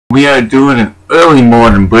We are doing an early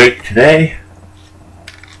morning break today.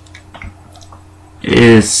 It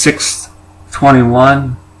is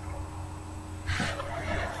 6:21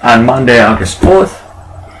 on Monday, August 4th.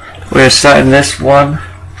 We're starting this one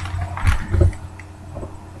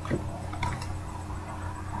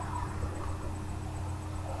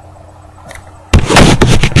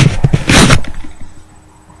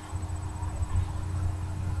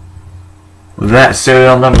with that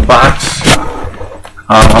serial number box.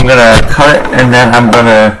 I'm gonna cut it and then I'm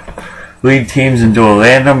gonna lead teams into a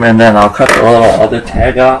random, and then I'll cut the little other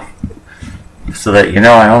tag off so that you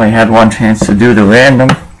know I only had one chance to do the random.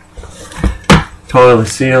 Totally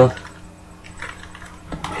sealed.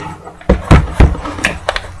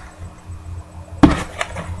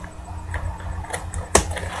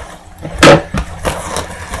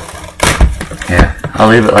 Yeah, I'll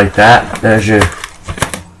leave it like that. There's your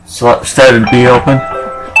started to be open.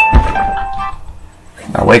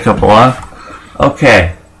 Now wake up along.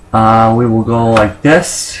 Okay, we will go like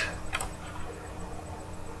this.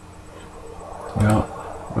 No,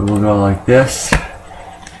 we will go like this.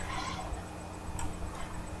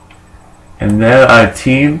 And there are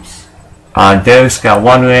teams. Derek's got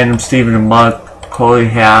one random, Steven and Mark, Corey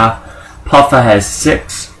half, Puffer has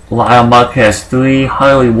 6, Lyle Mark has 3,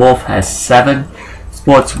 Harley Wolf has 7,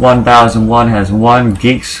 Sports 1001 has 1,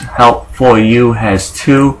 Geeks Help For You has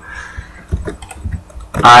 2.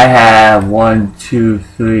 I have 1, 2,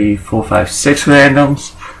 3, 4, 5, 6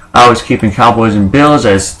 randoms. I was keeping Cowboys and Bills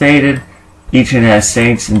as stated. Eachin has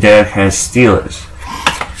Saints and Derek has Steelers.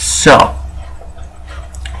 So,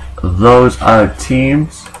 those are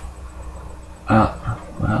teams. Well,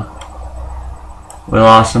 we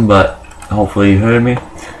lost them, but hopefully you heard me.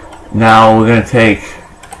 Now we're going to take,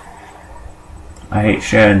 I hate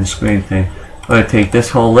sharing the screen thing. We're going to take this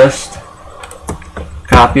whole list,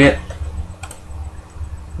 copy it.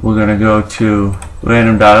 We're going to go to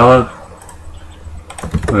random.org.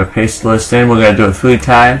 We're going to paste the list in. We're going to do it 3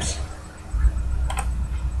 times.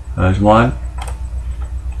 There's 1.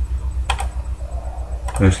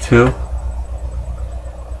 There's 2.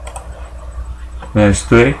 There's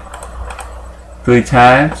 3. 3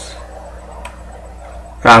 times.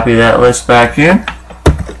 Copy that list back in.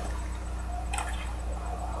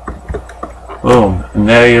 Boom. And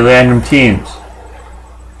there are your random teams.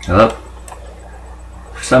 Yep.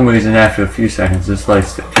 For some reason, after a few seconds, this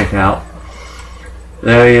likes to kick out.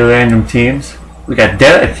 There are your random teams. We got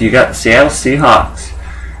Derek. You got the Seattle Seahawks.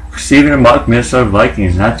 Steven and Mark, Minnesota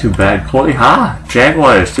Vikings. Not too bad. Corey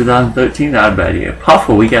Jaguars 2013. Not a bad year.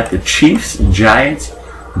 Puffer. We got the Chiefs, Giants,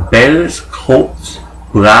 Bears, Colts,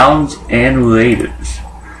 Browns, and Raiders.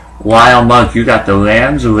 Lyle Mark. You got the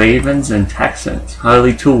Rams, Ravens, and Texans.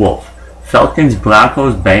 Harley Wolf. Falcons,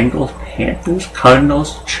 Broncos, Bengals, Panthers,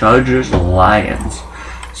 Cardinals, Chargers, Lions.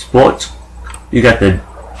 Sports, you got the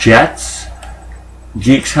Jets.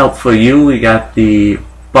 Geeks Help For You, we got the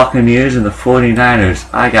Buccaneers and the 49ers.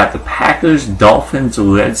 I got the Packers, Dolphins,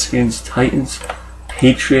 Redskins, Titans,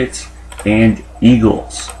 Patriots, and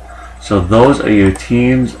Eagles. So those are your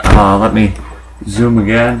teams. Let me zoom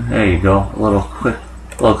again. There you go. A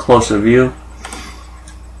little closer view.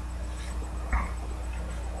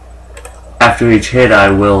 After each hit, I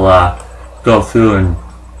will go through and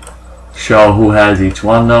show who has each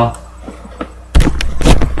one though.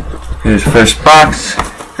 Here's first box.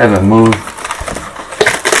 Haven't moved.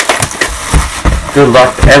 Good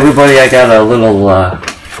luck to everybody. I got a little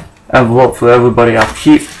envelope for everybody I'll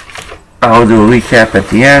keep. I'll do a recap at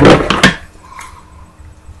the end.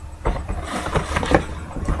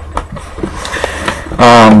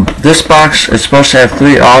 This box is supposed to have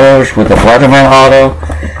 3 autos with a Letterman auto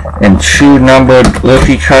and 2 numbered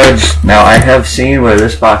rookie cards. Now I have seen where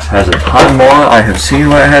this box has a ton more. I have seen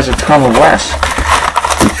where it has a ton less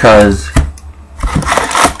because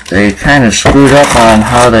they kind of screwed up on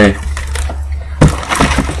how they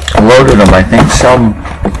loaded them. I think some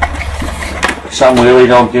really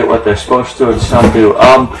don't get what they're supposed to and some do.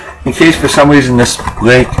 In case for some reason this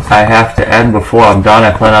break I have to end before I'm done,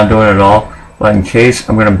 I plan on doing it all, but in case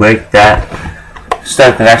I'm going to break that,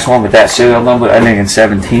 start the next one with that serial number ending in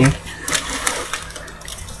 17.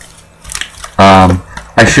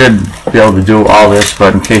 I should be able to do all this,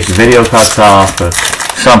 but in case the video cuts off or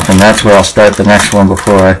something, that's where I'll start the next one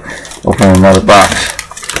before I open another box.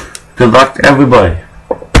 Good luck to everybody.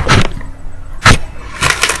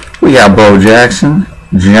 We got Bo Jackson,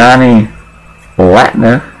 Johnny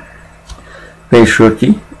Latner, base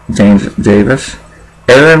rookie, James Davis,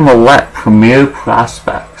 Aaron Millette, Premier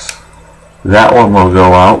Prospects. That one will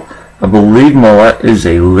go out. I believe Millette is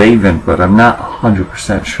a Raven, but I'm not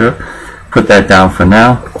 100% sure. Put that down for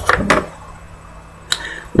now.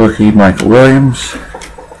 Rookie Michael Williams.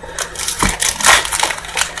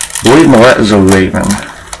 I believe Millette is a Raven.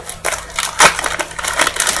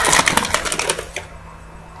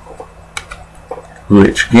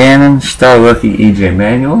 Rich Gannon, star rookie EJ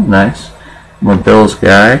Manuel, nice. I'm a Bills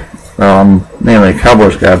guy. Well, I'm mainly a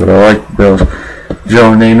Cowboys guy, but I like the Bills.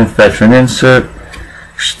 Joe Namath, veteran insert.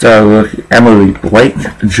 Star rookie Emily Blake,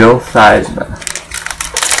 Joe Theismann.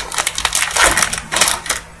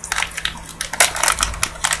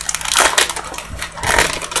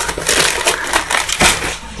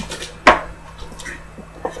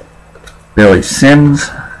 Billy Sims,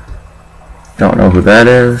 don't know who that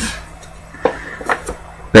is.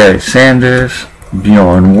 Barry Sanders,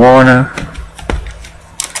 Bjorn Warner.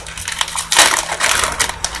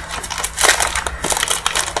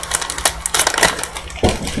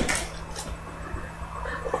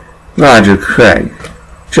 Roger Craig,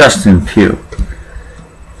 Justin Pugh.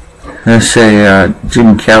 Let's say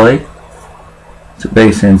Jim Kelly. It's a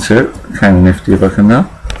base insert, kind of nifty looking though.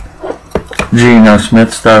 Geno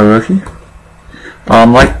Smith, star rookie.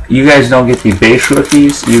 Like you guys don't get the base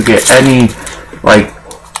rookies, you get any like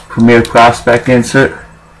premier prospect insert.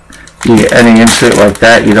 You get any insert like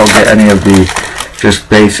that. You don't get any of the just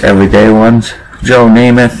base everyday ones. Joe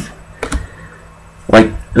Namath.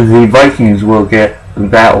 Like the Vikings will get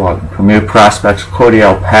that one. Premier prospects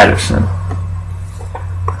Cordell Patterson.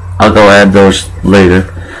 I'll go add those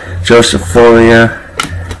later. Joseph Fourier.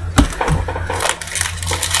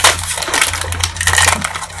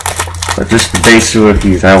 But just the base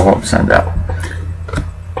rookies I won't send out.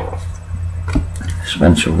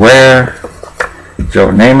 Spencer Ware, Joe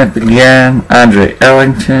Namath again, Andre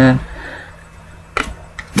Ellington,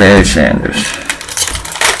 Barry Sanders.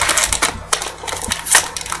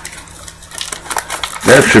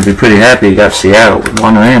 Dev should be pretty happy he got Seattle with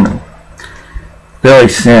one Raymond. Billy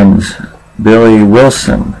Sims, Billy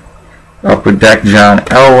Wilson, Upper Deck John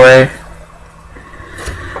Elway,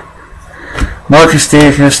 Marcus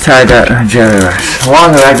Davis, Ty Dutton, Jerry Rice. The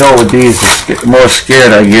longer I go with these, the more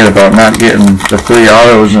scared I get about not getting the 3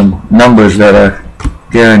 autos and numbers that are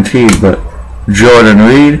guaranteed. But Jordan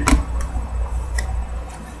Reed,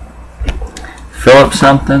 Philip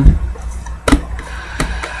something,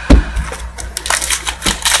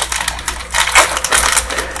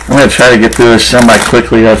 I'm going to try to get through this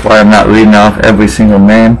semi-quickly, that's why I'm not reading off every single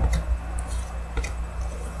name.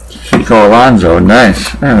 Kiko Alonso,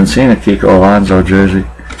 nice. I haven't seen a Kiko Alonso jersey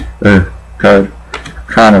card.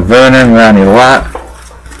 Connor Vernon, Ronnie Lott.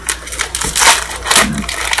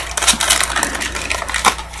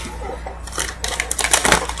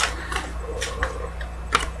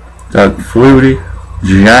 Doug Flutie,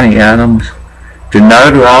 Johnny Adams,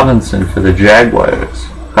 Denard Robinson for the Jaguars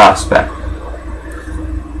prospect.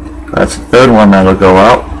 That's the third one that'll go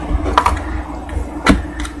out.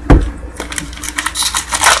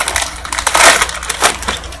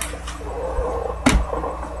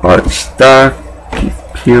 Bart Starr, Keith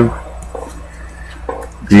Pugh,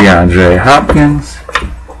 DeAndre Hopkins,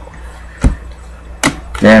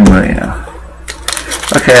 Dan Marino.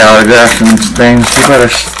 Okay, autographs and things, you better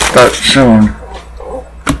start soon.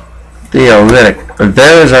 Theo Riddick.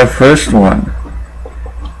 There is our first one.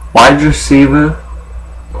 Wide receiver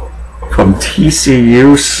from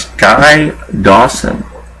TCU, Sky Dawson.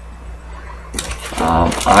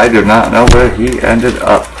 I do not know where he ended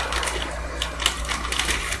up.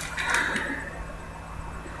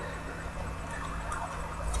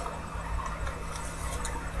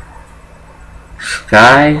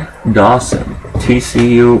 Sky Dawson,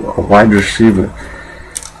 TCU wide receiver.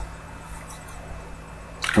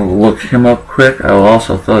 I'll look him up quick. I will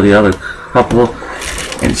also throw the other couple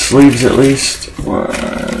in sleeves at least. 1,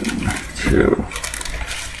 2, 3.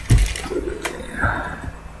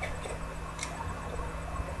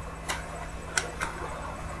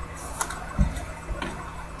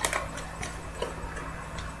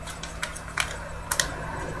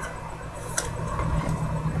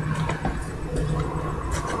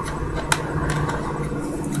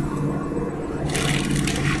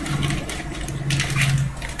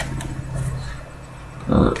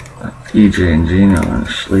 EJ and Gino on a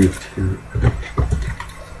sleeve too.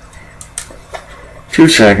 2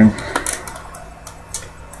 seconds.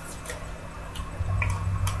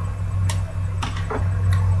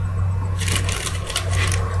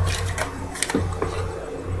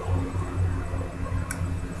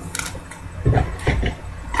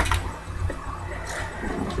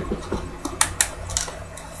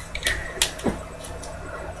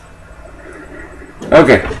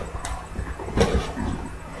 Okay.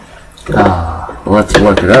 Let's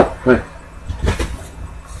look it up quick.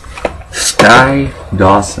 Sky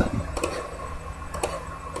Dawson.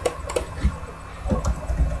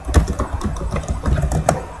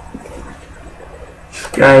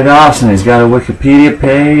 Sky Dawson, he's got a Wikipedia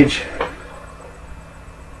page.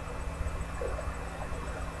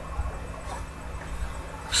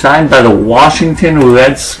 Signed by the Washington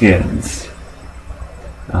Redskins.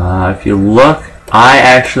 If you look, I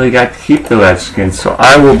actually got to keep the Redskins, so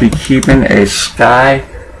I will be keeping a Sky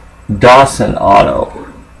Dawson auto.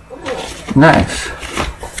 Nice.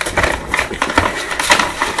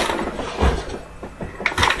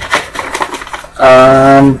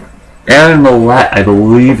 Aaron Millette, I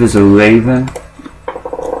believe, is a Raven.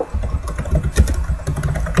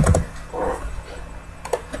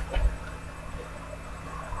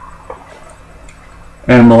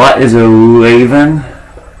 Aaron Millette is a Raven,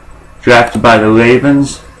 drafted by the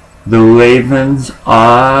Ravens. The Ravens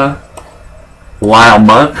are Wild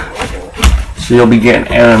Muck, so you'll be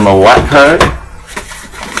getting Aaron Millette card.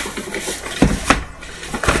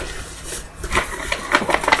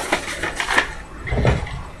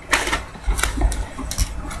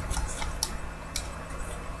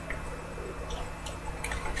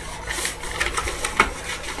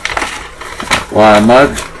 Wild Mug.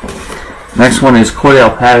 Next one is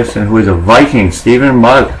Cordell Patterson, who is a Viking. Stephen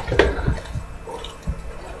Mug.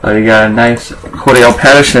 You got a nice Cordell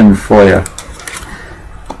Patterson for you.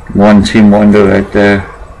 One team wonder right there.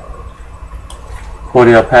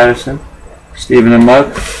 Cordell Patterson. Stephen and Mug.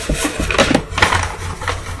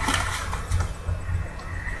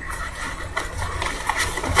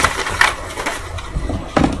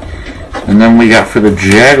 And then we got for the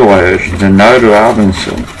Jaguars, Denard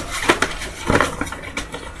Robinson.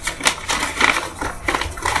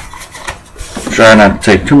 Try not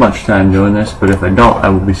to take too much time doing this, but if I don't, I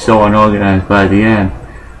will be so unorganized by the end.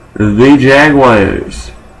 The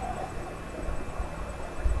Jaguars.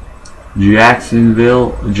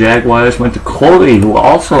 Jacksonville Jaguars went to Corey, who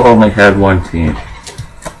also only had one team.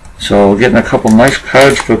 So getting a couple nice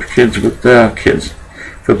cards for kids with kids.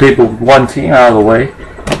 For people with one team out of the way.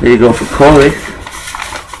 There you go for Corey.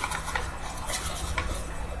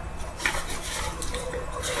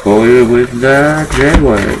 Corey with the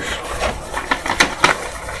Jaguars.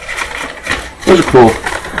 Those are cool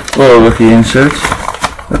little rookie inserts.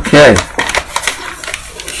 Okay.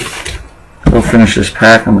 We'll finish this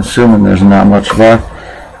pack. I'm assuming there's not much left.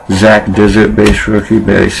 Zach Dizzert, base rookie.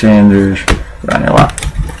 Barry Sanders. Ronnie Lott.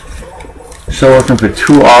 So looking for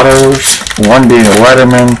 2 autos. One being a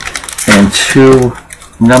Letterman and 2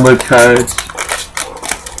 numbered cards.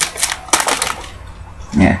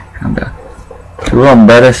 Yeah, calm down. Jerome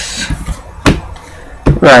Bettis.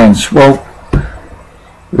 Ryan Swope.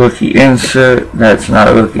 Rookie insert. That's not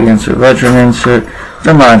a rookie insert. Veteran insert.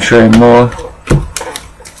 Demontre Moore.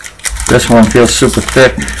 This one feels super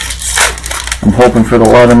thick. I'm hoping for the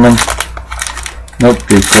Letterman. Nope,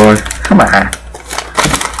 decoy. Come on.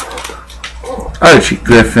 Archie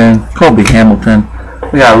Griffin. Colby Hamilton.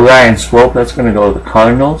 We got Ryan Swope. That's going to go to the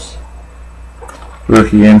Cardinals.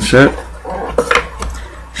 Rookie insert.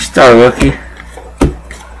 Star rookie.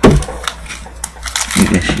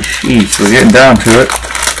 Jeez, we're getting down to it.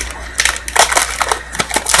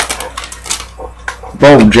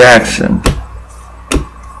 Bo Jackson.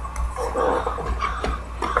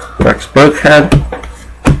 Rex Burkhead.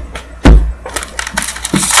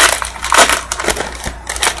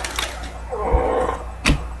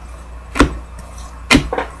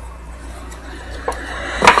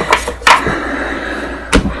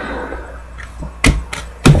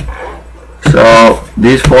 So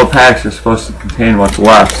these 4 packs are supposed to contain what's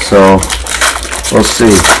left, so we'll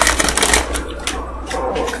see.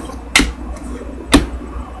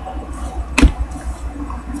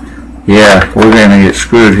 Yeah, we're gonna get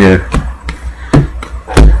screwed here.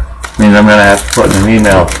 Means I'm gonna have to put in an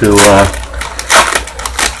email to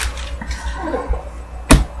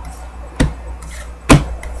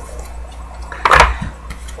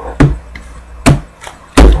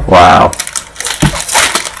wow.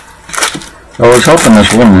 I was hoping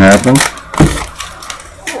this wouldn't happen.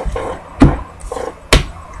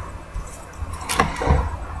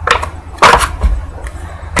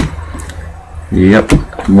 Yep,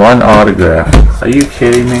 1 autograph. Are you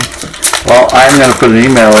kidding me? Well, I'm going to put an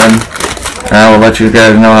email in, and I will let you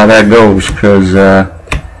guys know how that goes, because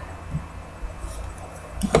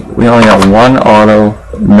we only got 1 auto,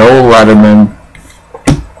 no Letterman.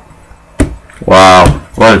 Wow,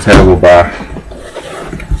 what a terrible box.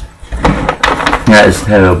 That is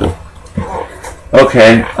terrible.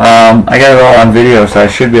 Okay, I got it all on video, so I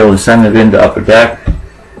should be able to send it into Upper Deck.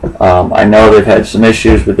 I know they've had some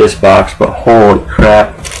issues with this box, but holy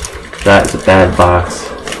crap, that is a bad box.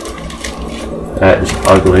 That is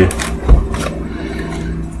ugly.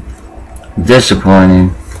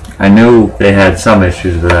 Disappointing. I knew they had some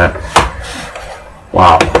issues with that.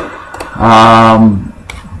 Wow.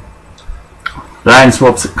 Ryan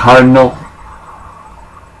swaps at Cardinal.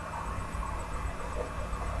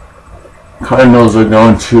 Cardinals are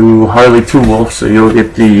going to Harley 2 Wolf, so you'll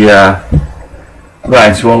get the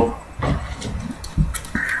Ryan swap.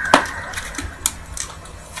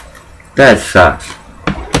 That sucks.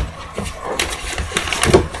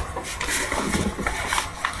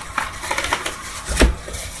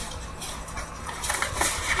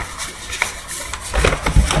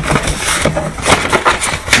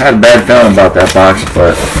 I had a bad feeling about that box,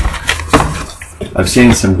 but I've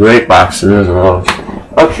seen some great boxes of those.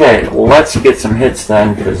 Okay, let's get some hits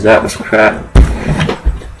then, because that was crap.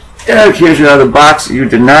 And here's your other box you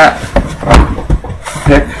did not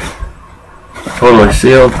pick. Totally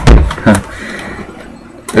sealed.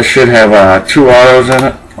 This should have 2 autos in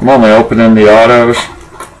it. I'm only opening the autos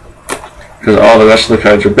because all the rest of the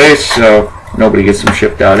cards are base, so nobody gets them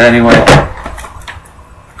shipped out anyway.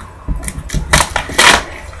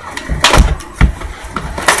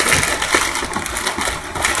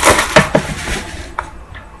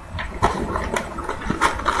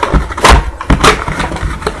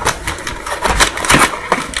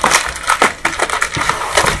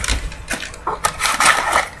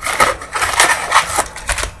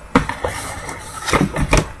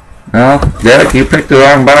 Well, Derek, you picked the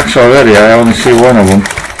wrong box already. I only see one of them.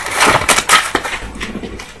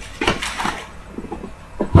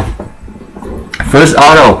 First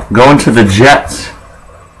auto, going to the Jets.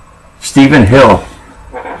 Stephen Hill.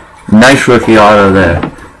 Nice rookie auto there.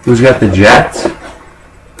 Who's got the Jets?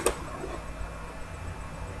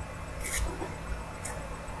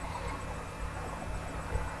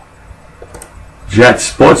 Jets,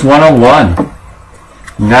 Sports 101.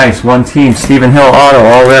 Nice, one team, Stephen Hill auto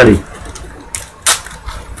already.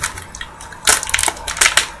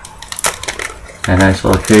 A nice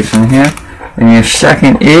location here. And your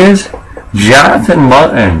second is Jonathan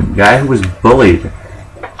Martin, guy who was bullied.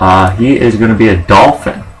 He is going to be a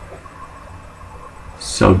Dolphin.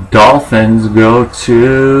 So Dolphins go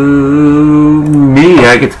to me.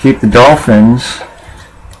 I get to keep the Dolphins,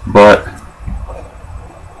 but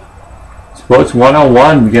Sports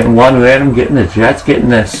 101, getting one random, getting the Jets, getting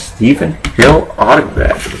the Stephen Hill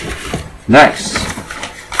autograph. Nice.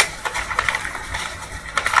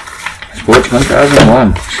 Sports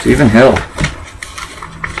 1001, Stephen Hill.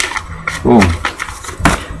 Boom.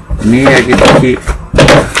 Me, I get to keep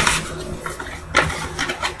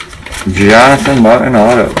Jonathan Martin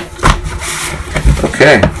auto.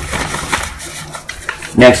 Okay.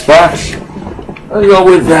 Next box. I'll go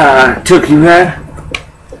with Turkey Red.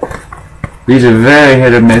 These are very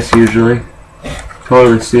hit or miss usually.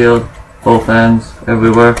 Totally sealed, both ends,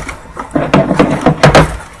 everywhere.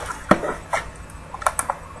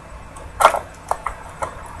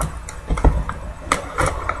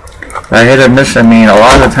 By hit or miss, I mean a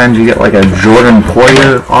lot of the times you get like a Jordan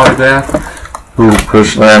Poyer autograph, who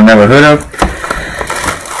personally I've never heard of.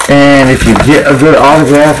 And if you get a good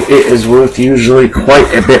autograph, it is worth usually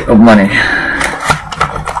quite a bit of money.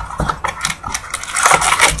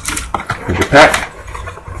 Here's your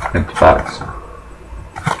pack. Empty box.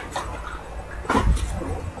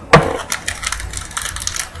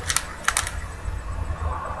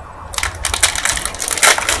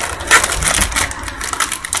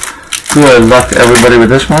 Good luck to everybody with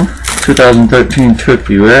this one. 2013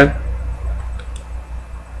 Turkey Red.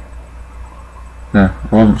 No,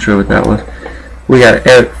 I wasn't sure what that was. We got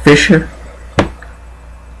Eric Fisher.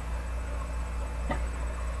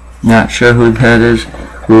 Not sure who that is.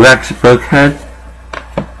 Rex Burkhead.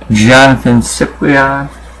 Jonathan Cyprian.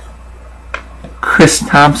 Chris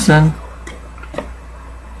Thompson.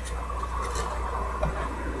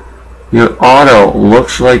 Your auto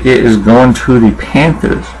looks like it is going to the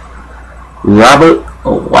Panthers. Robert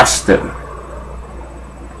Lester.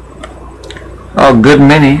 Oh, good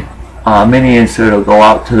mini. Mini insert will go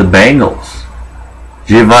out to the Bengals.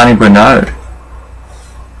 Giovanni Bernard.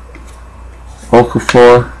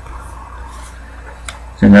 Okafor.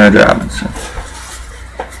 Denard Robinson.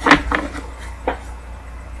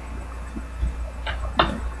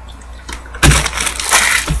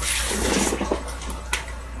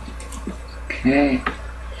 Okay.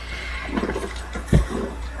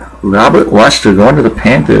 Robert Lester going to the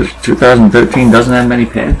Panthers. 2013 doesn't have many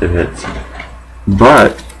Panther hits,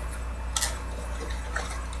 but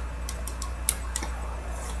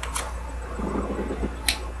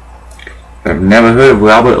I've never heard of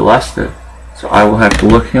Robert Lester, so I will have to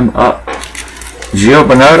look him up. Gio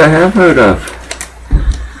Bernard I have heard of.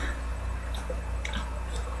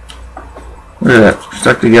 Look at that,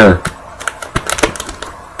 stuck together.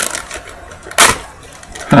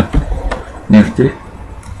 Huh. Nifty.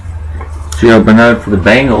 Gio Bernard for the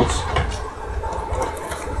Bengals.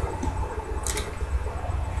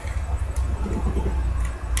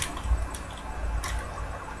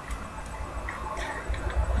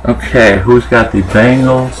 Okay, who's got the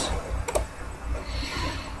Bengals?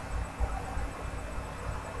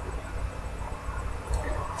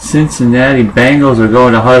 Cincinnati Bengals are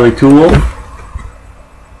going to Harley Tool.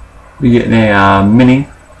 We're getting a mini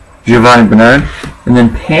Giovanni Bernard. And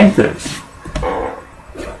then Panthers.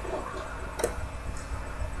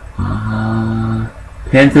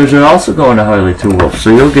 Panthers are also going to Harley Tool. So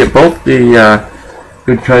you'll get both the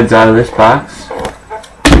good cards out of this box.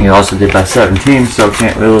 You also did by 7 teams, so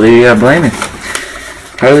can't really blame you.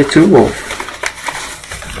 Harley Tool.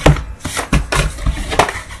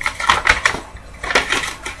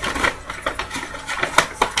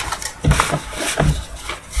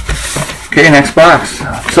 Okay, next box.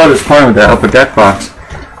 I'm so disappointed with that upper deck box.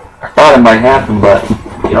 I thought it might happen, but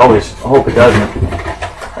you always hope it doesn't.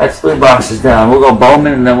 That's 3 boxes down. We'll go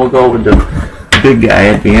Bowman, and then we'll go with the big guy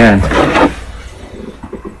at the end.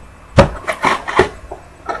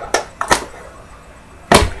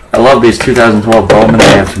 I love these 2012 Bowman. They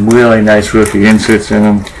have some really nice rookie inserts in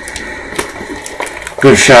them.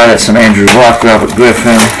 Good shot at some Andrew Luck, Robert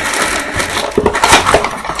Griffin.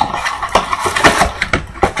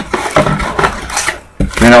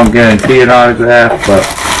 They don't guarantee an autograph, but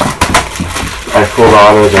I pulled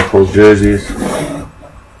autos, I pulled jerseys.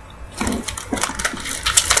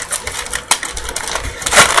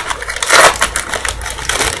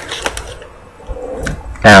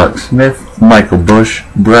 Alex Smith, Michael Bush,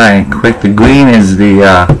 Brian Quick. The green is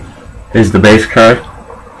the base card.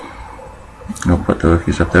 I'll put the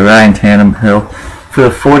rookies up there. Ryan Tannehill. For the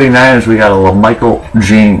 49ers, we got a little Michael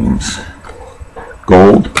James.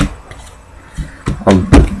 Gold.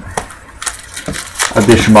 I'll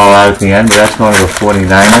dish them all out at the end, but that's going to the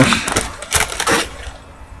 49ers.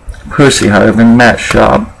 Percy Harvin, Matt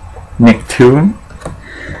Schaub, Nick Toon.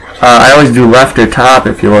 I always do left or top.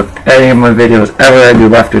 If you look at any of my videos ever, I do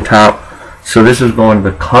left or top. So this is going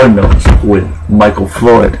to the Cardinals with Michael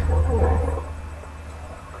Floyd.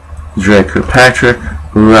 Dre Kirkpatrick,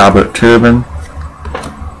 Robert Turbin.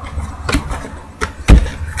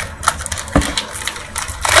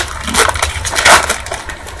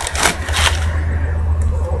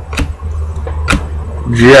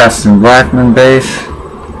 Justin Blackman base.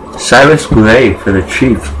 Cyrus Gray for the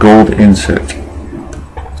Chiefs, gold insert.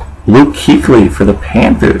 Luke Kuechly for the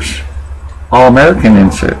Panthers, All-American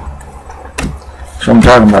insert. So I'm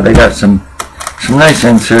talking about, they got some nice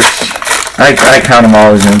inserts. I count them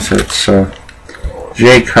all as inserts. So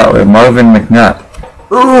Jay Cutler, Marvin McNutt.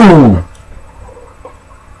 Ooh!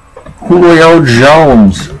 Julio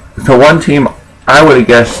Jones. The one team I would have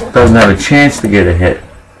guessed doesn't have a chance to get a hit.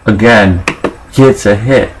 Again, gets a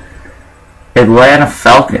hit. Atlanta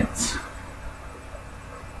Falcons.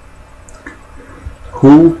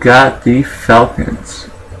 Who got the Falcons?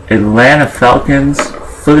 Atlanta Falcons,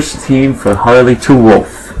 first team for Harley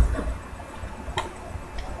Wolf.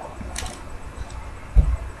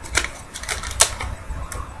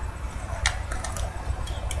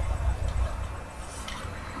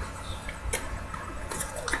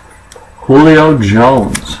 Julio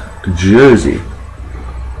Jones, jersey.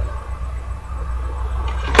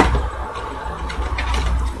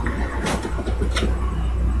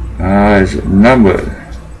 Is it numbered?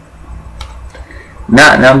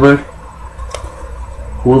 Not numbered.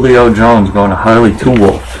 Julio Jones going to Harley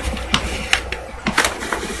Wolf.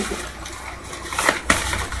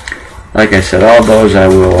 Like I said, all those I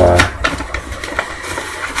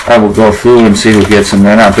will go through and see who gets them.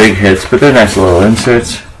 They're not big hits, but they're nice little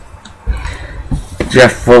inserts.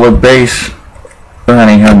 Jeff Fuller base,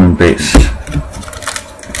 Ronnie Hillman base.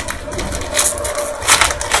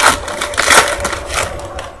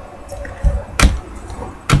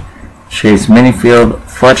 Chase Minifield,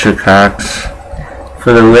 Fletcher Cox.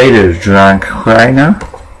 For the Raiders, John Kreiner.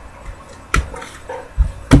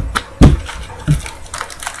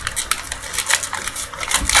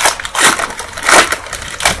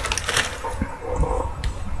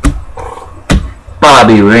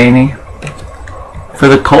 Bobby Rainey. For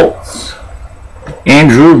the Colts,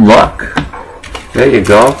 Andrew Luck. There you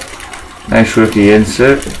go. Nice rookie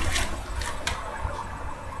insert.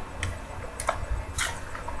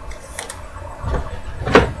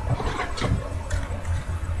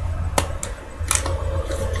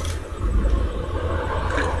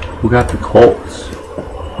 Who got the Colts?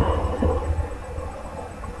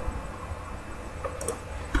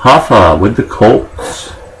 Puffa with the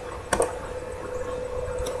Colts.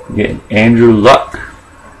 Getting Andrew Luck.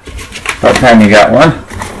 About time you got one.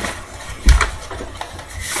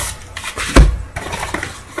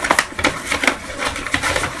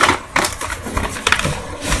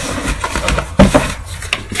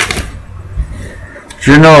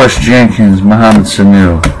 Janoris Jenkins, Mohamed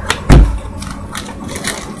Sanu.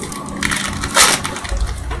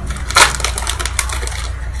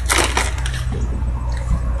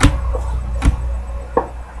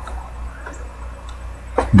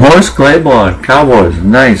 Morris Claiborne, Cowboys,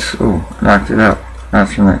 nice. Oh, knocked it out.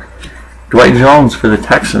 That's nice. Dwight Jones for the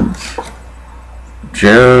Texans.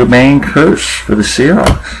 Jermaine Kearse for the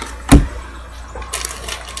Seahawks.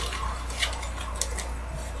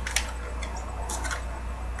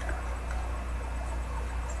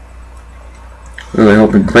 Really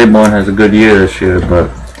hoping Claiborne has a good year this year, but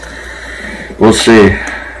we'll see.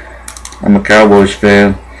 I'm a Cowboys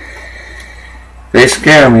fan. They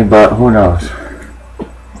scare me, but who knows?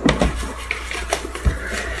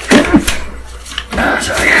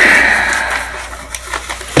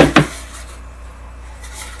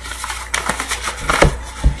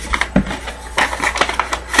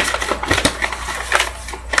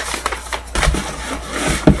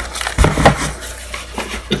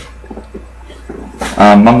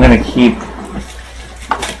 I'm going to keep,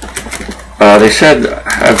 they said,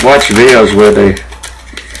 I've watched videos where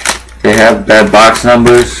they have bad box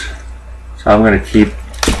numbers, so I'm going to keep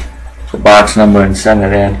the box number and send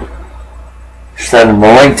it in. Send them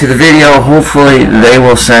a link to the video. Hopefully they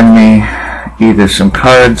will send me either some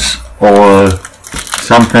cards or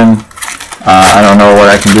something. I don't know what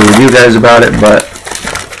I can do with you guys about it, but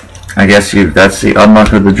I guess that's the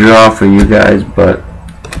unluck of the draw for you guys, but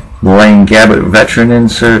Blaine Gabbert veteran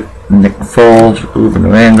insert, Nick Foles, Ruben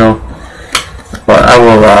Randall. But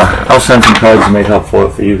I'll send some cards to make up for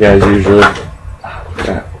it for you guys usually.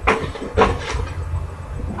 Okay.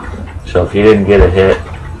 So if you didn't get a hit,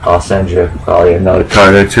 I'll send you probably another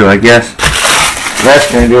card or two, I guess.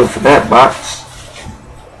 That's gonna do it for that box.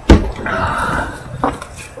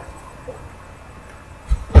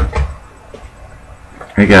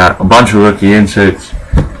 We got a bunch of rookie inserts.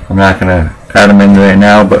 I'm not gonna add them in right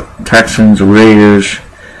now, but Texans, Raiders,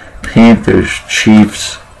 Panthers,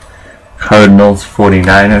 Chiefs, Cardinals,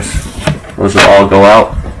 49ers. Those will all go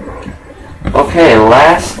out. Okay,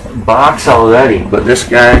 last box already, but this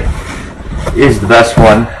guy is the best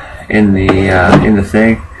one in the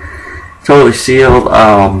thing. Totally sealed.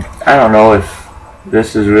 I don't know if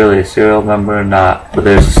this is really a serial number or not, but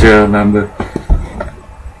there's a serial number.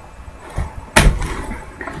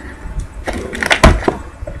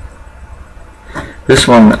 This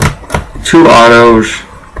one, 2 autos,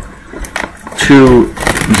 2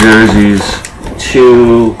 jerseys,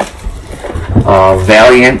 2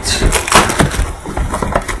 Valiant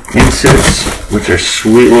inserts, which are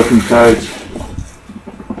sweet looking cards.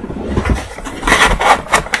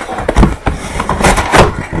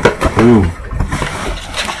 Ooh.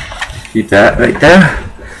 Keep that right there.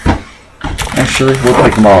 Actually, we'll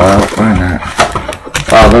pick them all out. Why not?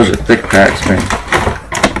 Wow, those are thick packs, man.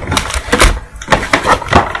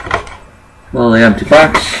 Well, the empty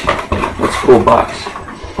box. Let's cool box.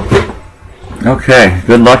 Okay,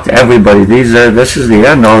 good luck to everybody. This is the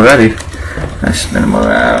end already. I spin them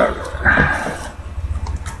around.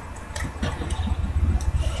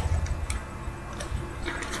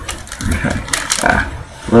 Okay,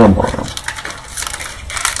 a little more room.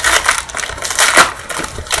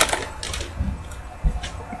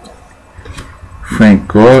 Frank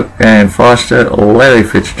Gore and Foster, Larry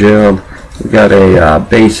Fitzgerald. We got a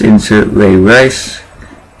base insert Ray Rice.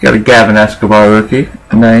 Got a Gavin Escobar rookie.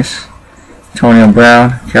 Nice. Antonio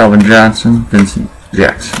Brown, Calvin Johnson, Vincent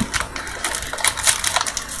Jackson.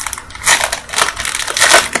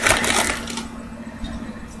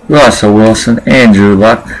 Russell Wilson, Andrew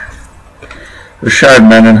Luck, Rashard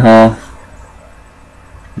Mendenhall,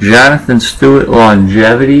 Jonathan Stewart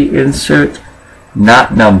longevity insert,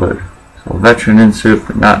 not numbered. So veteran insert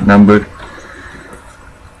but not numbered.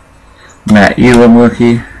 Matt Elam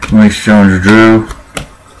rookie, Maurice Jones-Drew,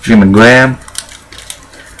 Jimmy Graham.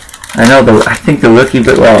 I think the rookie,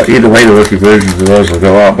 but well, either way the rookie versions of those will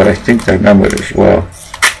go out, but I think they're numbered as well.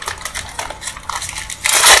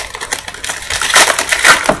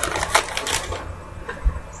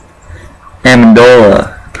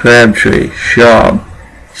 Amendola, Crabtree, Schaub,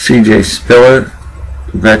 CJ Spiller,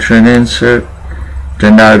 veteran insert,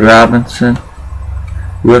 Denard Robinson,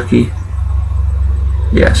 rookie.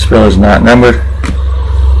 Yeah, Spiller's not numbered.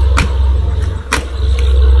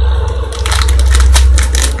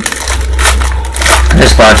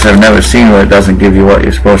 This box I've never seen where it doesn't give you what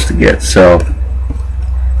you're supposed to get, so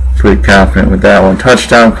pretty confident with that one.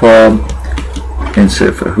 Touchdown Club,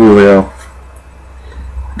 insert for Julio,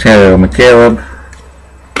 Taylor McCaleb.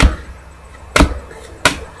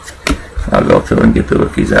 I'll go through and get the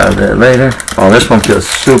rookies out of there later. Oh, this one feels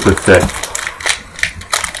super thick.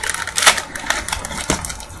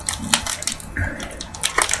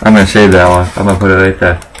 I'm gonna save that one. I'm gonna put it right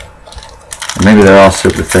there. Maybe they're all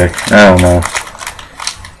super thick. I don't know.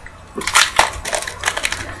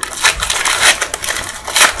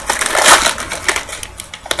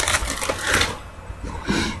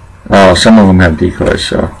 Oh, some of them have decoys,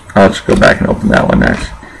 so I'll just go back and open that one next.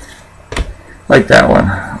 Like that one,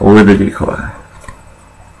 with a decoy.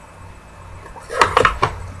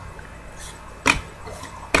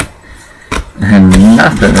 And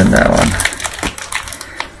nothing in that one.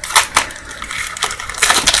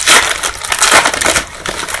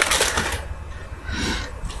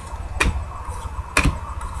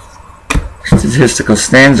 Statistical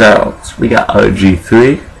stands out. We got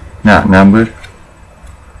RG3, not numbered.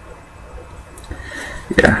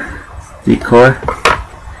 Yeah, decoy,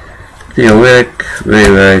 theoretic, Ray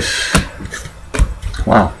Rice.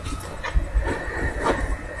 Wow.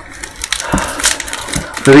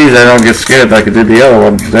 For these, I don't get scared like I did the other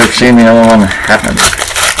one, because I've seen the other one happen.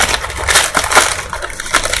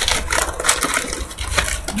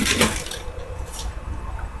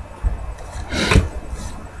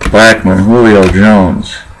 Blackman, Julio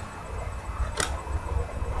Jones.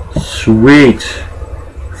 Sweet.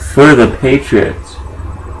 For the Patriots.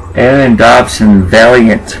 Aaron Dobson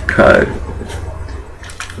Valiant card.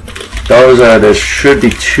 Those are, there should be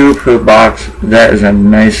 2 per box. That is a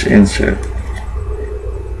nice insert.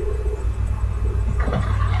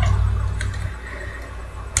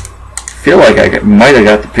 I feel like I might have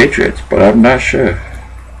got the Patriots, but I'm not sure.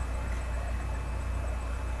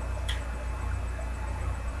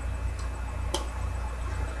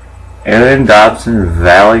 Aaron Dobson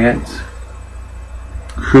Valiant.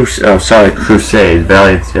 Crusade.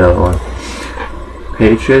 Valiant's the other one.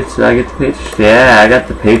 Patriots, did I get the Patriots? Yeah, I got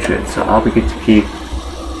the Patriots, so I'll get to keep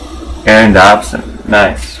Aaron Dobson.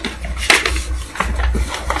 Nice.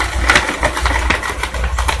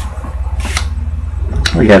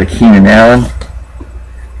 We got a Keenan Allen.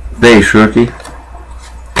 Base rookie.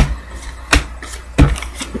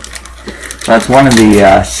 That's one of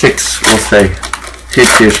the 6, we'll say,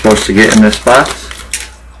 hits you're supposed to get in this box.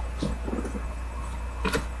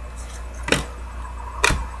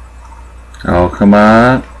 Oh, come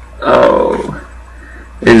on. Oh.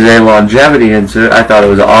 It is a longevity insert. I thought it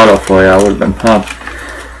was an auto for you. I would have been pumped.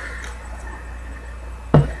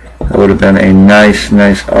 That would have been a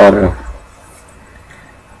nice auto.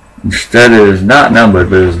 Instead, it is not numbered,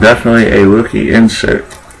 but it is definitely a rookie insert.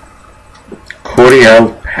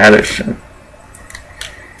 Cordell Patterson.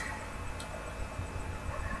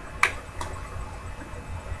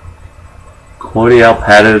 Cordell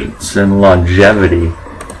Patterson longevity.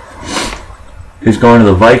 He's going to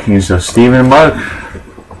the Vikings, so Stephen Mark.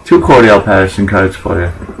 2 Cordell Patterson cards for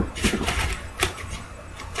you.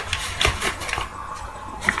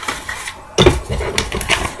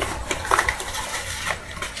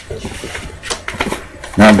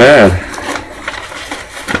 Not bad.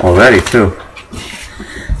 Already, too.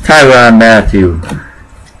 Tyrann Mathieu.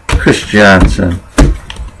 Chris Johnson.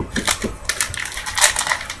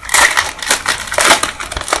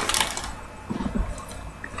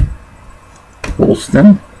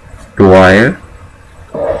 Holston, Dwyer.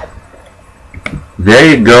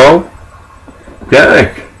 There you go.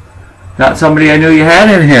 Derek. Not somebody I knew you had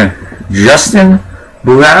in here. Justin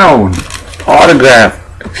Brown. Autograph.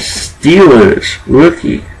 Steelers.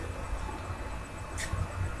 Rookie.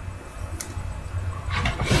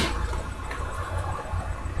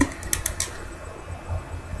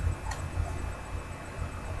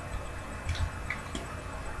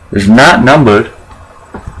 It's not numbered.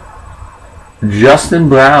 Justin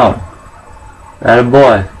Brown. That a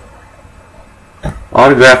boy.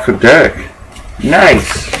 Autograph for Derek.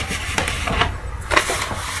 Nice.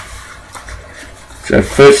 It's our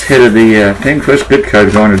first hit of the, I think first good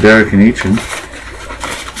card going to Derek and Eachin.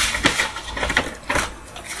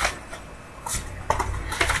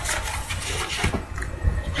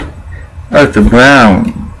 Arthur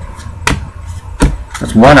Brown.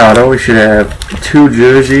 That's 1 auto. We should have 2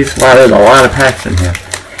 jerseys. Wow, there's a lot of packs in here.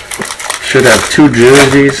 Should have 2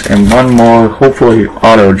 jerseys and 1 more, hopefully,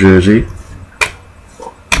 auto jersey.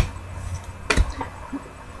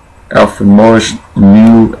 Alfred Morris,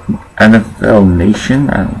 new NFL Nation.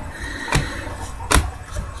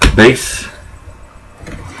 Base.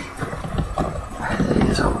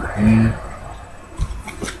 He's over here.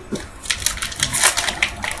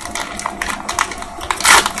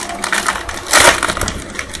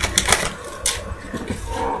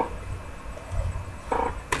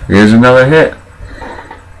 Here's another hit.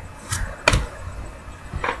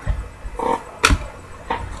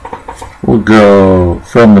 We'll go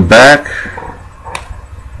from the back.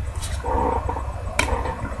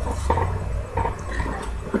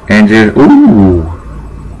 And ooh,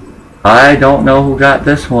 I don't know who got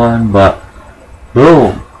this one, but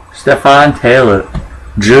boom, Stephon Taylor,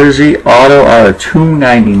 jersey auto out of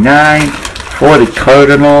 299 for the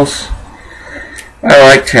Cardinals. I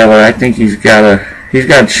like Taylor. I think he's got a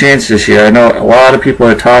chance this year. I know a lot of people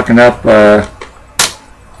are talking up. A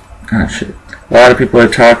lot of people are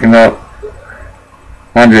talking up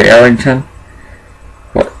Andre Ellington,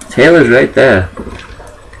 but Taylor's right there.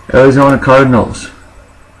 Arizona Cardinals.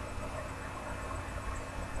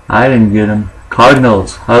 I didn't get him.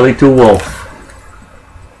 Cardinals. Harley to Wolf.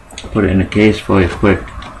 Put it in the case for you quick.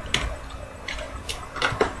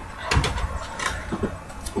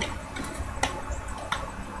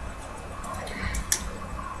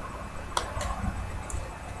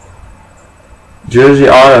 Jersey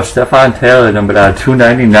auto, Stephon Taylor, numbered out of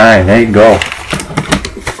 299. There you go.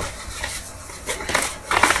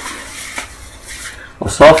 Well,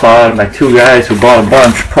 so far, my two guys who bought a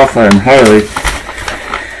bunch, Puffer and Harley.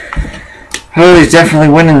 Harley's definitely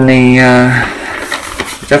winning the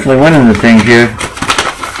thing here.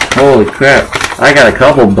 Holy crap! I got a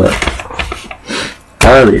couple, but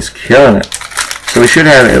Harley's killing it. So we should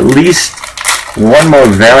have at least one more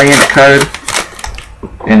Valiant card.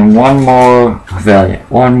 And one more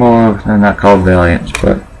Valiant. One more, they're not called Valiants,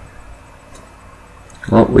 but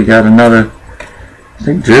well, we got another, I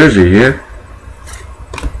think, jersey here.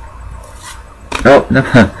 Oh, no.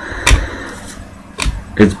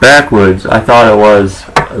 It's backwards. I thought it was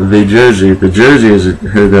the jersey. The jersey is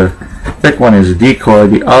the thick one is a decoy.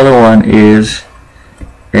 The other one is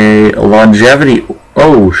a longevity.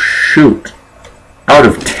 Oh shoot! Out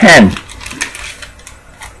of 10.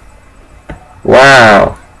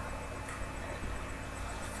 Wow.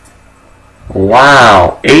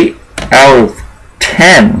 Wow. 8 out of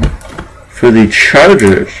 10 for the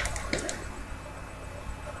Chargers.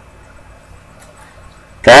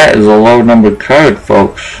 That is a low numbered card,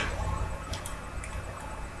 folks.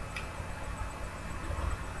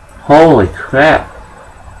 Holy crap.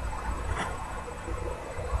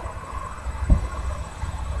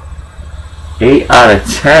 Eight out of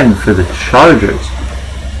 10 for the Chargers.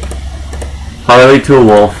 Harley to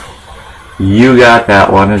Wolf, you got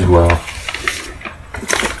that one as well.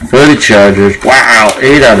 For the Chargers, wow,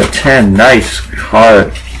 8 out of 10, nice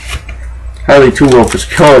card. Harley to Wolf is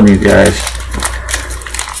killing you guys.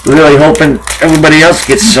 Really hoping everybody else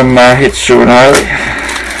gets some hits showing Harley.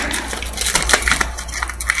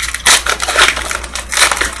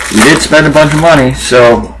 You did spend a bunch of money,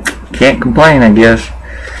 so can't complain, I guess.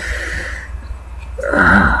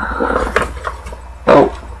 Oh.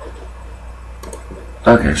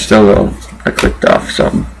 Okay, still though, I clicked off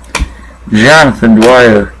something. Jonathan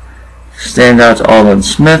Dwyer, standouts Alden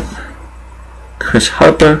Smith, Chris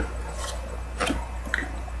Harper,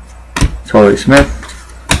 Torrey Smith.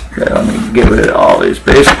 Okay, let me get rid of all these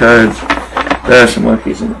base cards. There are some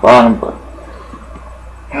rookies in the bottom, but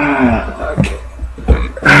okay.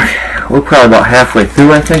 We're probably about halfway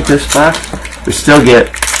through, I think, this box. We still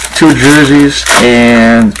get 2 jerseys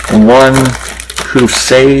and 1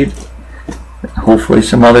 Crusade. Hopefully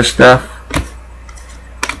some other stuff.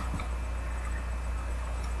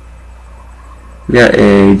 We got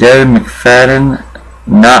a Darren McFadden,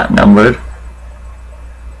 not numbered,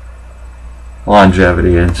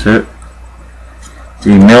 longevity insert.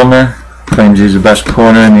 D. Milner, claims he's the best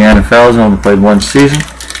corner in the NFL, has only played 1 season.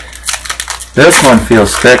 This one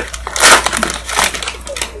feels thick.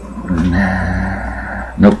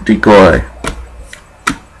 Nope, decoy.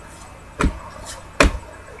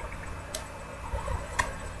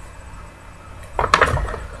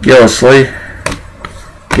 Gillisley,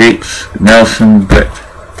 Gates, Nelson, Britt.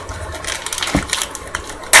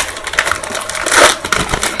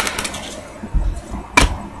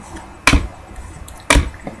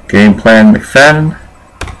 Game Plan McFadden,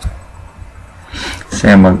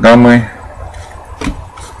 Sam Montgomery,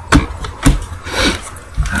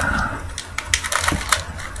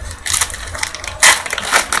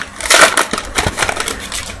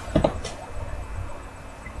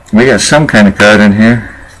 we got some kind of card in here.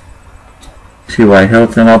 T.Y.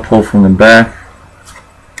 Hilton, I'll pull from the back.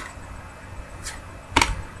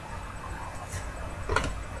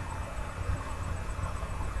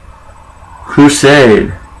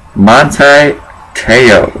 Crusade, Monte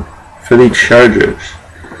Teo for the Chargers,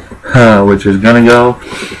 which is going to go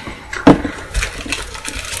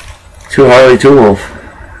to Harley to Wolf.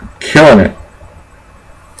 Killing it.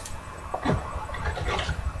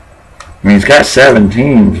 I mean, he's got 7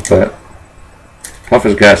 teams, but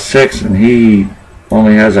Puffer's got 6, and he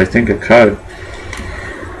only has, I think, a card.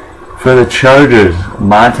 For the Chargers,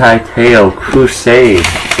 Monte Teo Crusade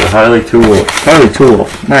for Harley Tool. Harley Tool.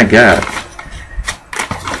 My God.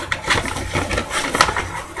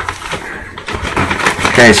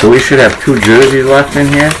 Okay, so we should have 2 jerseys left in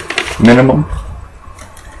here, minimum.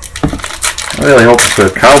 I really hope it's a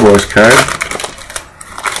Cowboys card.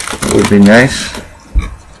 That would be nice.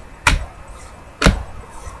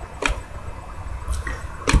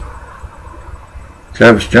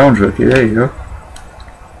 Travis Jones rookie, there you go.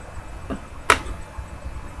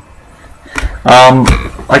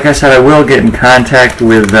 Like I said, I will get in contact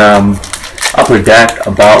with Upper Deck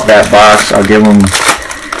about that box. I'll give them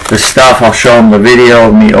the stuff. I'll show them the video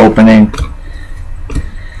of me opening.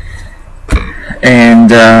 And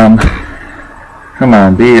come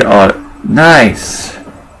on, be nice.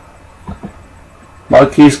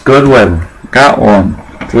 Marquise Goodwin, got one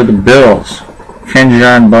for the Bills.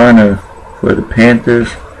 Kenjon Barner for the Panthers.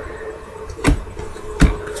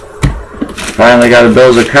 Finally got a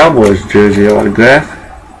Bills or Cowboys jersey autograph.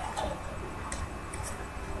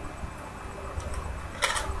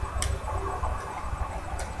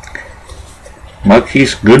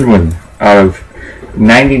 Marquise Goodwin out of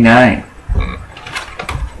 99.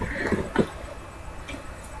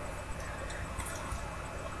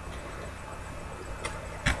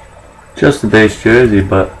 Just a base jersey,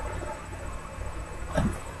 but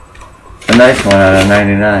a nice one out of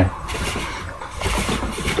 99.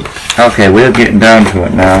 Okay, we're getting down to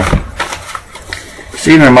it now.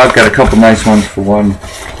 Steven and Mark got a couple nice ones for one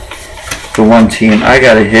team. I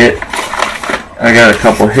got a hit. I got a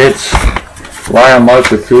couple hits. Lyle Mark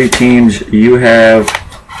with 3 teams. You have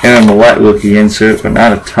Aaron Millette rookie insert, but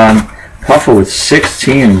not a ton. Puffer with 6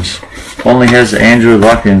 teams. Only has the Andrew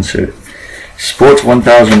Luck insert. Sports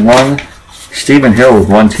 1001. Stephen Hill with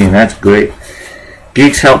 1 team. That's great.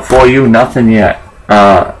 Geeks Help For You. Nothing yet.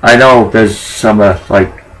 I know there's some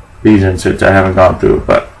like these inserts I haven't gone through,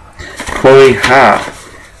 but Corey Ha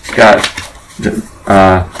got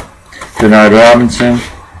Denard Robinson,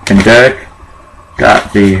 and Derek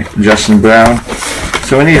got the Justin Brown.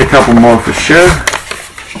 So we need a couple more for sure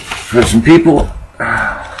for some people.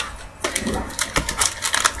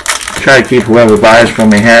 Try to keep whoever buys from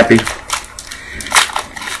me happy.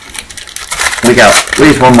 We got at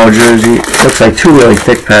least one more jersey. Looks like 2 really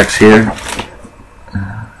thick packs here.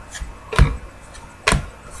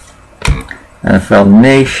 NFL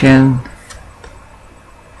Nation,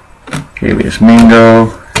 KBS Mingo,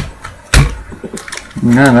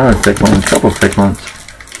 no, another thick one, a couple thick ones.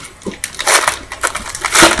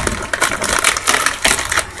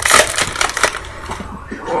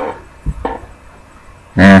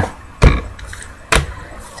 Yeah.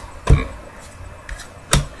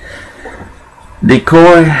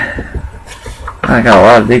 Decoy, I got a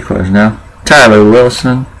lot of decoys now. Tyler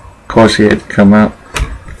Wilson, of course he had to come out.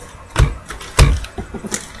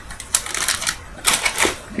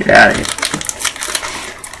 Get out of here.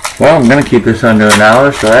 Well, I'm going to keep this under an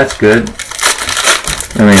hour, so that's good.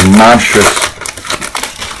 I mean, monstrous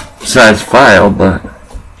size file, but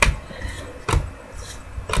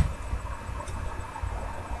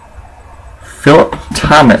Philip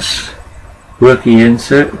Thomas, rookie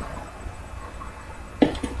insert.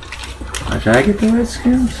 Did I get the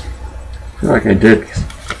Redskins? I feel like I did.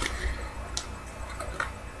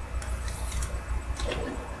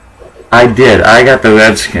 I did. I got the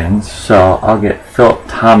Redskins, so I'll get Philip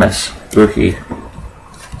Thomas, rookie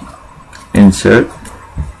insert.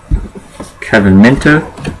 Kevin Minter.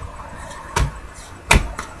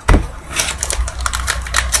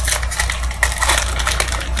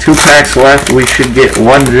 Two packs left. We should get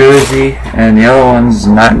one jersey, and the other one's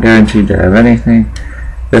not guaranteed to have anything.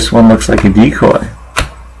 This one looks like a decoy.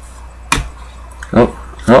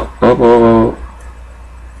 Oh.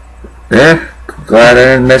 There. Glad I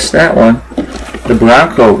didn't miss that one. The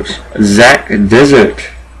Broncos. Zach Desert.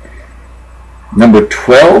 Number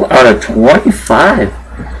 12 out of 25.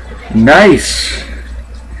 Nice.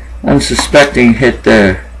 Unsuspecting hit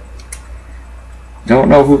there. Don't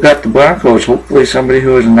know who got the Broncos. Hopefully somebody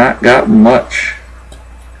who has not gotten much.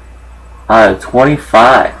 Out of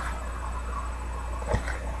 25.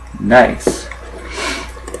 Nice.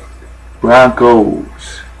 Broncos.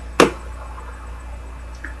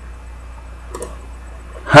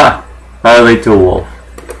 Ha! Harley to Wolf.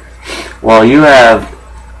 Well, you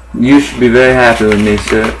should be very happy with me,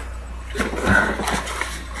 sir.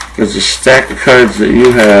 Because the stack of cards that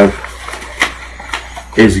you have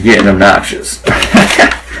is getting obnoxious.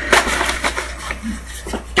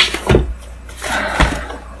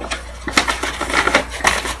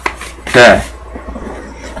 Okay.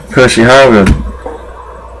 Percy Harvin.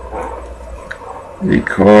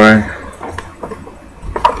 Decoy.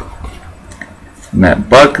 Matt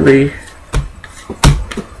Buckley.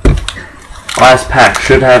 Last pack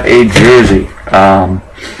should have a jersey.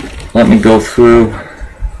 Let me go through.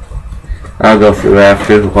 I'll go through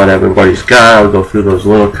after what everybody's got. I'll go through those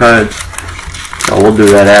little cards. So we'll do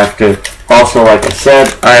that after. Also, like I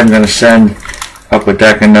said, I am going to send Upper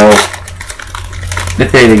Deck a note.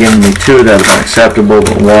 If they'd have given me two, that would have been acceptable,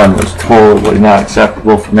 but one was totally not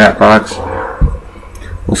acceptable from that box.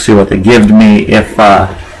 We'll see what they give to me.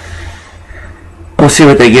 We'll see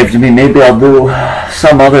what they give to me. Maybe I'll do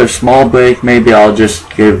some other small break. Maybe I'll just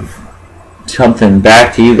give something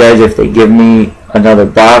back to you guys if they give me another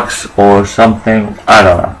box or something. I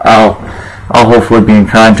don't know. I'll hopefully be in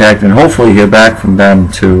contact and hopefully hear back from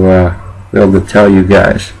them to be able to tell you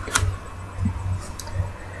guys.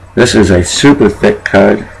 This is a super thick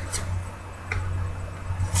card.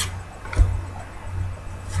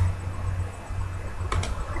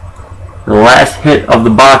 The last hit of the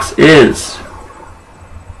box is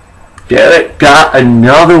Derek got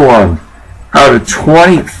another one out of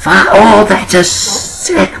 25. Oh, that's a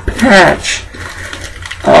sick patch.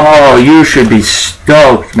 Oh, you should be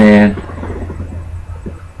stoked, man.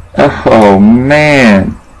 Oh,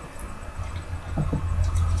 man.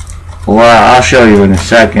 Wow, I'll show you in a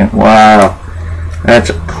second. Wow. That's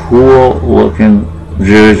a cool looking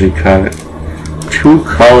jersey card. Two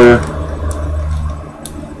color.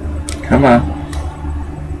 Come on.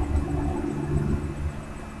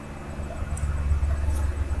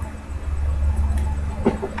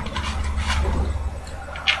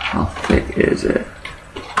 How thick is it?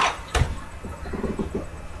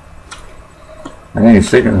 I think it's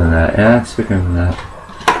thicker than that. Yeah, it's thicker than that.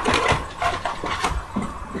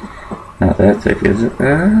 Not that thick, is it?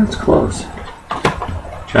 It's close.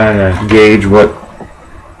 Trying to gauge what.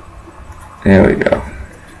 There we go.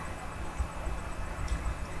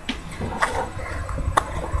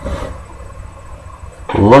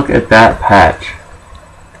 Look at that patch.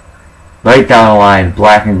 Right down the line,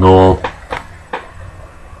 black and gold.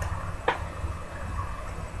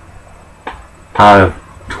 Out of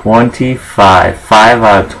 25. 5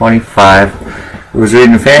 out of 25. I was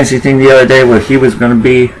reading a fantasy thing the other day where he was going to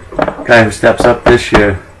be the guy who steps up this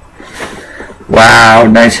year. Wow,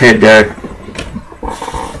 nice hit, Derek.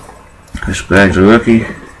 Chris Bragg's a rookie.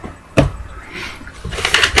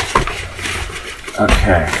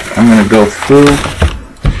 Okay, I'm going to go through.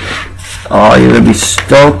 Oh, you're going to be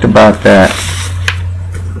stoked about that.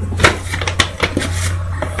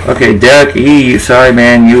 Okay, Derek E. Sorry,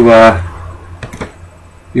 man. You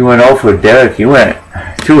went 0 for Derek. You went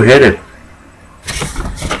 2-hitted.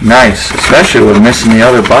 Nice. Especially with missing the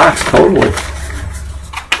other box. Totally.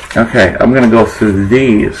 Okay, I'm going to go through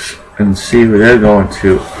these and see who they're going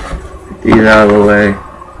to. Get these out of the way.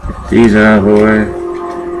 Get these out of the way.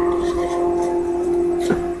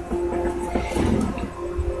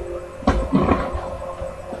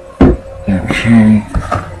 Okay,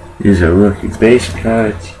 these are rookie base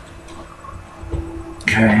cards.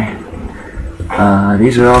 Okay,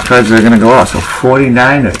 these are all cards that are going to go out. So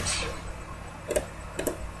 49ers.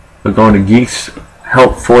 We're going to Geeks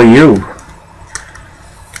Help For You.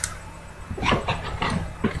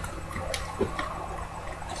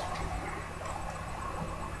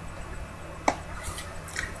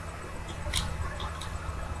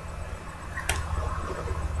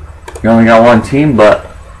 You only got one team, but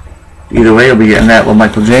either way, you'll be getting that with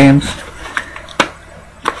Michael James.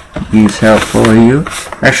 He's Help For You.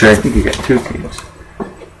 Actually, I think you got two teams.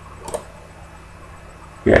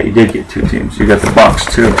 Yeah, you did get two teams. You got the Bucks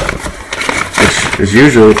too, which is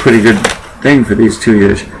usually a pretty good thing for these 2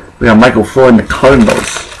 years. We got Michael Floyd and the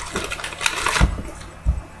Cardinals.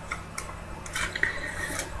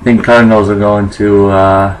 I think Cardinals are going to,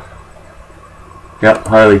 yep,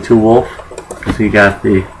 Harley 2 Wolf, because he got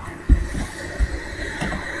the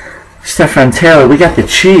Stephen Taylor. We got the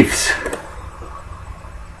Chiefs.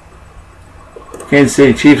 Kansas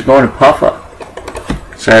City Chiefs going to Puffa.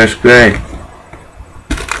 Cyrus Gray.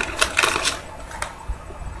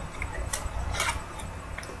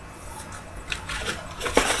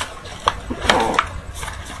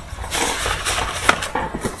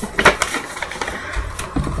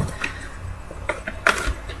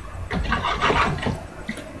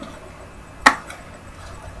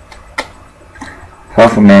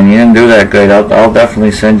 Puffa, man, you didn't do that great. I'll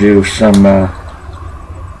definitely send you some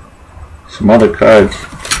other cards.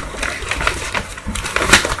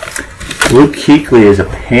 Luke Kuechly is a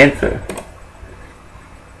Panther.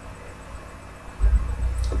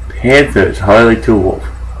 Panthers, Harley 2 Wolf.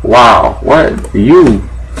 Wow, what you,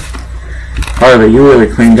 Harley, you really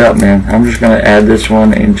cleaned up, man. I'm just gonna add this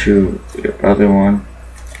one into the other one.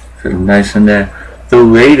 Put them nice in there. The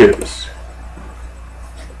Raiders.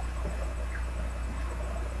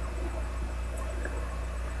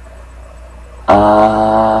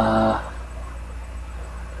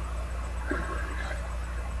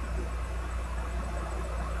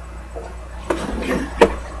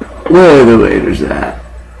 Where are the Raiders at?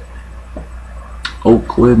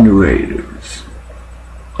 Oakland Raiders.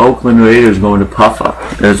 Oakland Raiders going to Puffer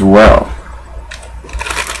as well.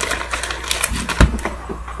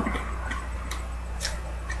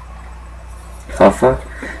 Puffer.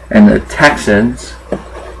 And the Texans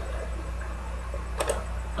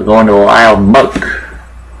are going to Wild Muck.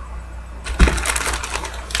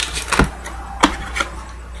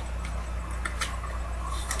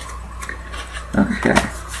 Okay.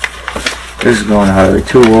 This is going to Harley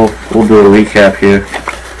 2 Wolf. We'll do a recap here.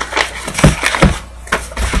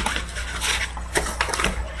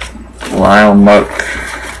 Wild Muck.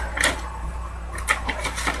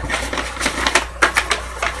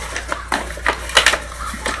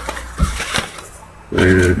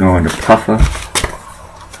 We're going to Puffer.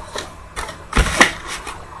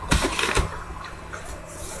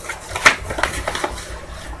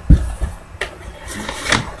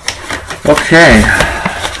 Okay.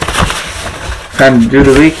 Time to do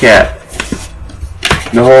the recap.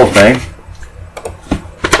 The whole thing.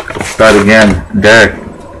 Start again. Derek.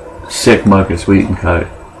 Sick Marcus Wheaton card.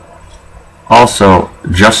 Also,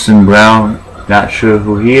 Justin Brown. Not sure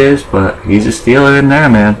who he is, but he's a Steeler in there,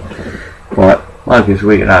 man. But Marcus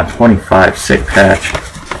Wheaton on 25. Sick patch.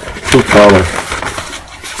 2 color.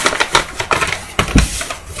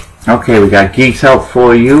 Okay, we got Geeks Out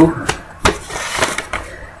For You.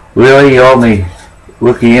 Really, only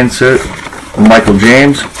rookie insert. Michael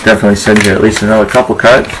James. Definitely send you at least another couple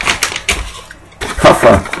cards.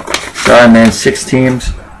 Puffer. Sorry, man. 6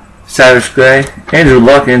 teams. Cyrus Gray. Andrew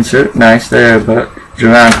Luck insert. Nice there, but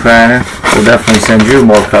Jerron Kreiner will definitely send you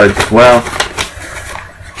more cards as well.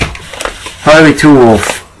 Harley 2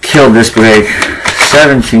 Wolf killed this break.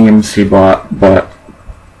 7 teams he bought, but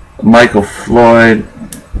Michael Floyd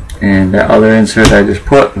and that other insert I just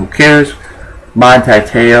put, who cares? Monte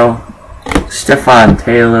Teo, Stephon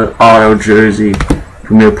Taylor, auto jersey,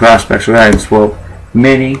 Premier Prospects, Ryan Swope,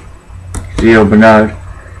 Mini, Gio Bernard,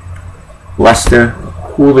 Lester,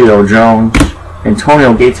 Julio Jones,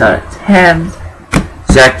 Antonio Gates out of 10,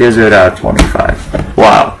 Zach Dizzard out of 25.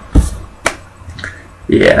 Wow.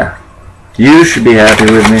 Yeah. You should be happy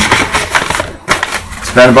with me.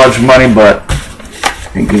 Spent a bunch of money, but I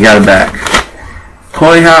think you got it back.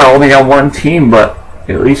 Corey Howell only got 1 team, but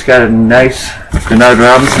at least got a nice Bernard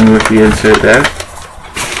Robinson with the insert there.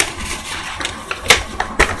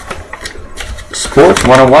 Sports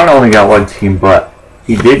 101 only got 1 team, but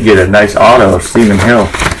he did get a nice auto of Stephen Hill.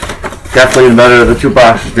 Definitely the better of the 2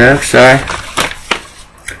 boxes there, sorry.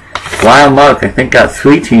 Wild Muck, I think, got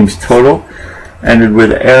 3 teams total. Ended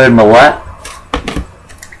with Aaron Millette,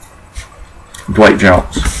 Dwight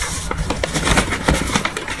Jones.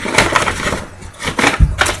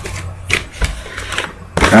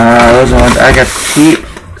 Those ones I got to keep.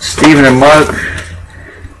 Steven and Mark,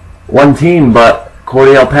 1 team, but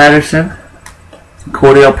Cordell Patterson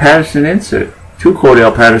insert. 2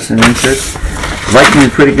 Cordell Patterson inserts. Vikings a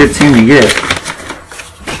pretty good team to get.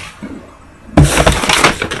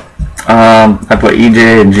 I put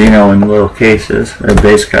EJ and Gino in little cases, they're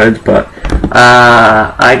base cards, but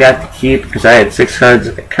I got to keep, because I had 6 cards,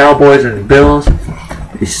 Cowboys and Bills,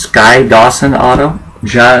 the Sky Dawson auto,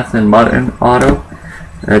 Jonathan Martin auto,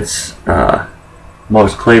 that's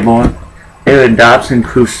Morris Claiborne, Aaron Dobson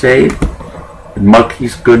Crusade, and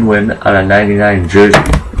Marquise Goodwin on a 99 jersey.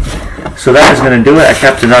 So that is going to do it. I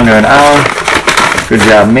kept it under an hour. Good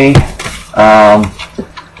job, me.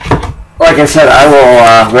 Like I said, I will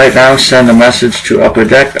right now send a message to Upper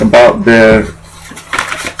Deck about their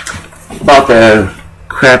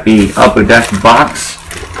crappy Upper Deck box.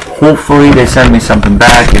 Hopefully they send me something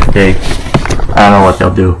back. If they, I don't know what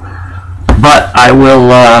they'll do, but I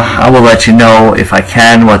will let you know if I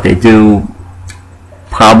can what they do.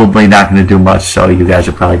 Probably not going to do much, so you guys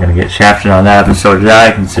are probably going to get shafted on that episode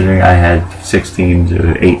today, considering I had 6 teams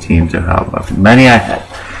or 8 teams or however many I had.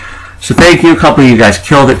 So thank you. A couple of you guys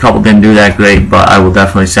killed it. A couple didn't do that great, but I will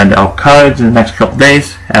definitely send out cards in the next couple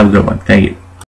days. Have a good one. Thank you.